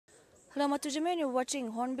Hello Matujame, you're watching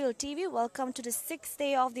Hornbill TV. Welcome to the 6th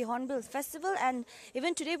day of the Hornbill Festival, and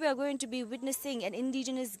even today we are going to be witnessing an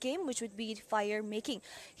indigenous game which would be fire making.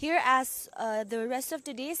 Here, as the rest of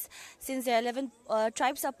the days, since there are 11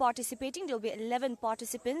 tribes are participating, there will be 11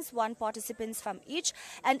 participants, one participants from each,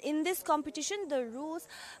 and in this competition the rules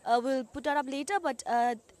will put that up later, but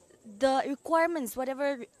the requirements,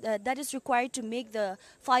 whatever that is required to make the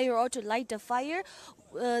fire or to light the fire,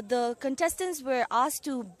 the contestants were asked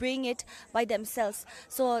to bring it by themselves.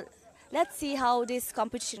 So let's see how this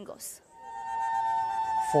competition goes.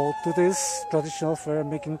 For today's traditional fire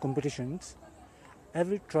making competitions,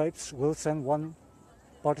 every tribe will send one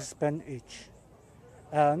participant each,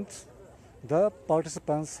 and the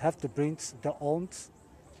participants have to bring their own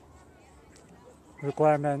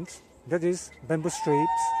requirements, that is bamboo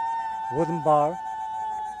strips, wooden bar,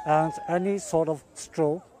 and any sort of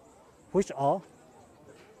straw which are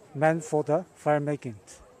meant for the fire making.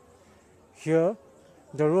 Here,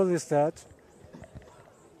 the rule is that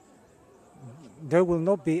there will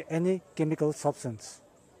not be any chemical substance,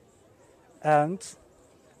 and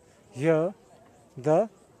here the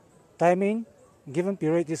timing given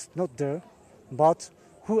period is not there, but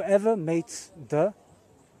whoever makes the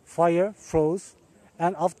fire froze,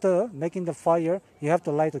 and after making the fire you have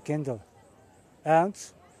to light a candle, and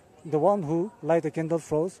the one who light the candle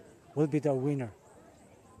froze will be the winner.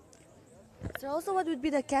 So also, what would be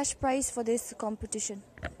the cash prize for this competition?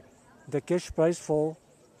 The cash prize for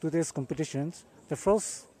today's competitions, the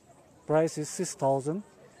first prize is 6,000,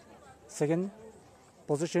 second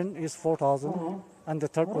position is 4,000, and the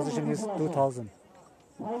third position is 2,000.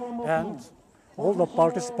 And all the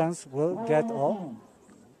participants will get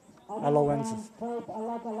allowances.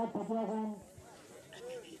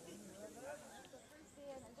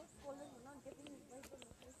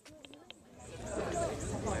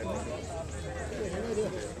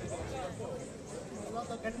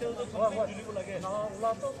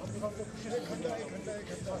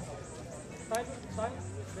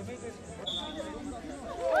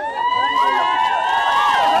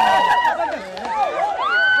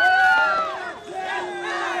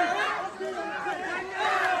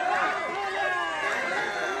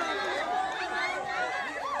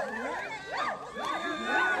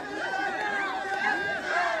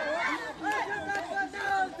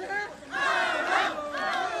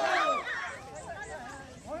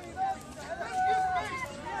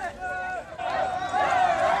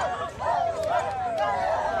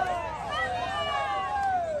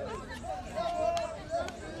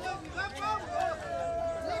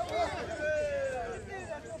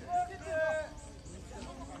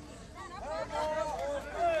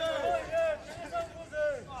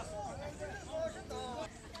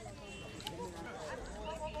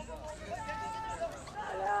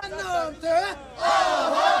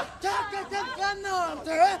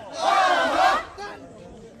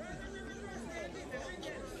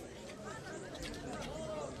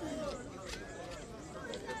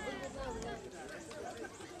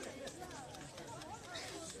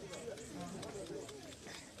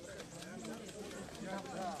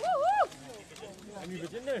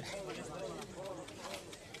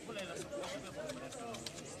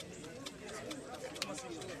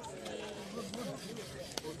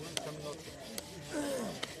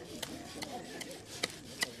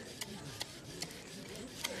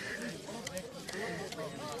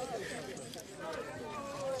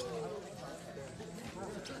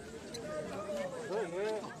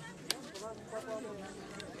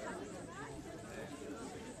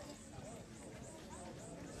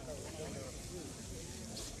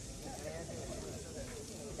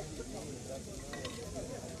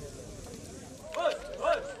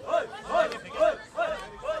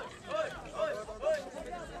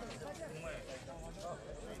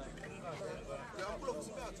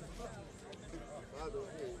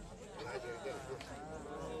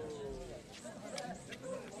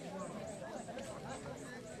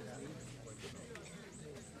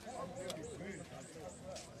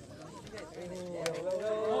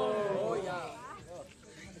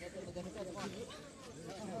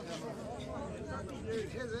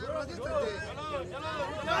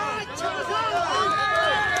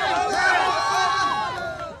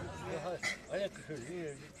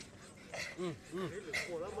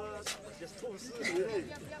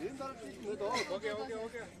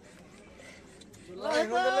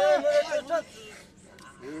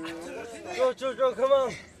 Go, come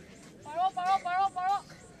on.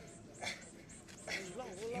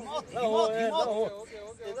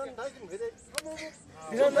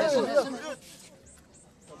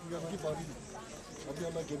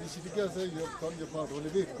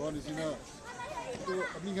 तो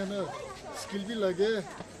अभी खाना skill भी लगे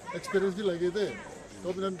experience भी लगे थे तो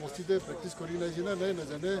अभी हम बस्ती थे प्रैक्टिस करी ना जिना नहीं ना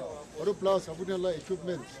जाने और प्लस अभी ना ला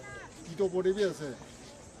इक्विपमेंट कीटो बॉडी भी ऐसे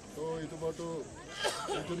तो इतो बात तो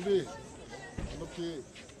इतन भी मतलब कि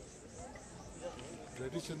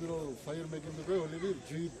ट्रेडिशनल फायर मेकिंग तो कोई होले भी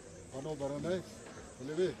जीप बनो बराना है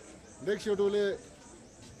होले भी नेक्स्ट ईयर होले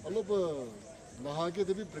अलग नहा के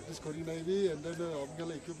तभी प्रैक्टिस करी ना भी एंड देन अभी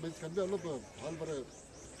ना इक्विपमेंट kan भी अलग हाल पर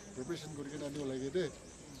प्रिपरेशन करके ना नहीं लगे थे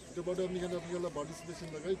तो बाद अभी kan अभी ना पार्टिसिपेशन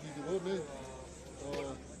लगाई थी वो ने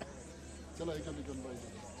चला एक अभी करना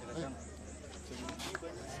है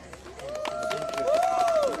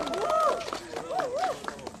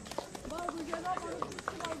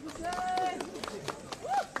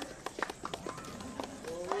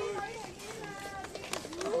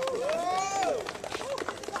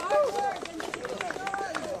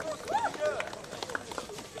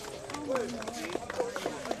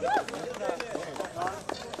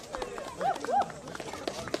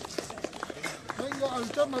I'll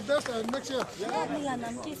try my best next year.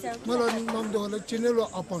 Chinelo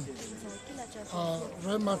upon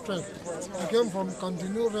Rema tribe. I came from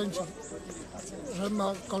Continue Range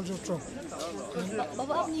Rema Culture Troop.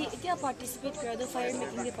 Baba, आपने क्या participate किया तो fire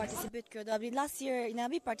making में participate किया तो अभी last year इन्हें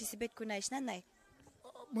भी participate करना है ना नहीं?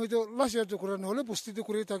 मैं तो last year तो करना होले पुष्टि तो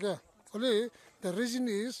करी था क्या? होले the reason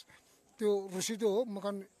is तो रुचि तो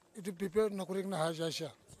मकान इतो prepare न करें ना हार जाए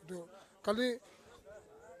तो कल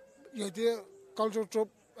ये तो culture troop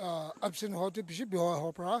absent होते पीछे बिहार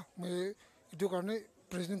हो पड़ा मैं इतो करने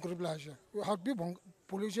president group लाया हाथ भी भंग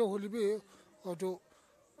पुलिस होले भी और तो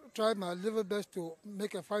try my level best to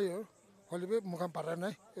make a fire होले भी मकान पारा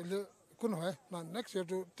नहीं इले कौन है ना next year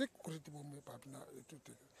तो take करी तो मैं पापना इतो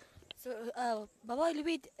take So बाबा इले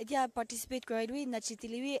भी क्या participate कराए भी नचित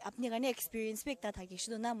इले भी अपने गाने experience भी एक था कि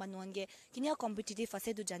शुद्ध ना मानवांगे किन्हीं competitive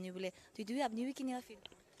फंसे तो जाने बोले तो इधर भी अपने भी किन्हीं फील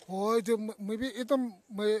हो तो मैं भी इतम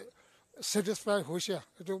मैं satisfied हो गया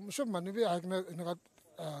तो मुझे मन भी आगे ना इनका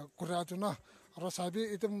कुराया तो ना और साबी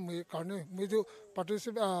इतम मैं करने मैं जो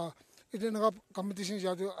participate इधर इनका competition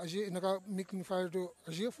जाते अजी इनका making fire तो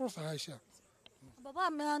अजी force है ऐसा बाबा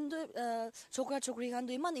मैं आंदो छोकरा छोकरी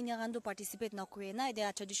आंदो इमान इन्हें आंदो participate ना करे ना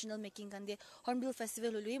इधर traditional making आंदे Hornbill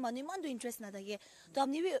festival हुई इमान इमान दो interest ना था ये तो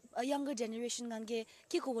हमने भी younger generation आंगे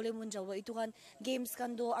क्या को बोले मुंजा हुआ इतो कान games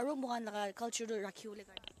आंदो आरो मुगान लगा culture तो रखी हुए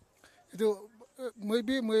लगा इतो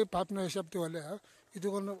मैं पापना हिसाब तो वाले है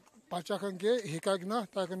इतो कौन पाचा कंगे हिका ना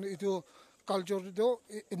ताकि इतो culture तो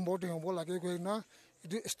important हो लगे कोई ना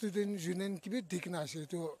इतो student union की भी दिखना है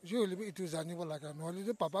तो जो भी इतो जाने वाला का नॉलेज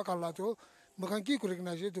तो पापा काला तो मकान की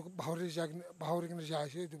कुरेगना है तो बाहर के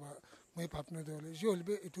जाए तो मैं पापना तो वाले जो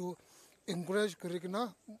भी इतो encourage करेगना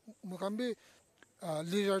मकान भी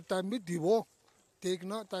leisure time भी दिवो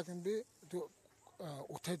देखना ताकि भी तो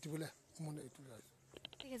उठाई दिवले मुने इतो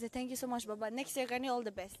Thank you so much, Baba. Next year, Karni, all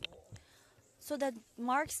the best. So that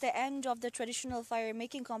marks the end of the traditional fire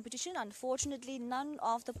making competition. Unfortunately, none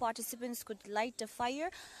of the participants could light a fire,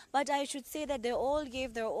 but I should say that they all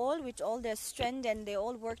gave their all with all their strength and they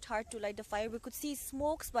all worked hard to light the fire. We could see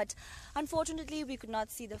smokes, but unfortunately, we could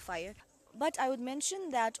not see the fire. But I would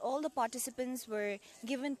mention that all the participants were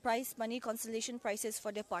given prize money, consolation prizes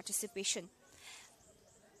for their participation.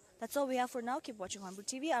 That's all we have for now. Keep watching Hornbill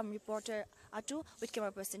TV. I'm reporter Atu with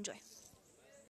camera person Joy.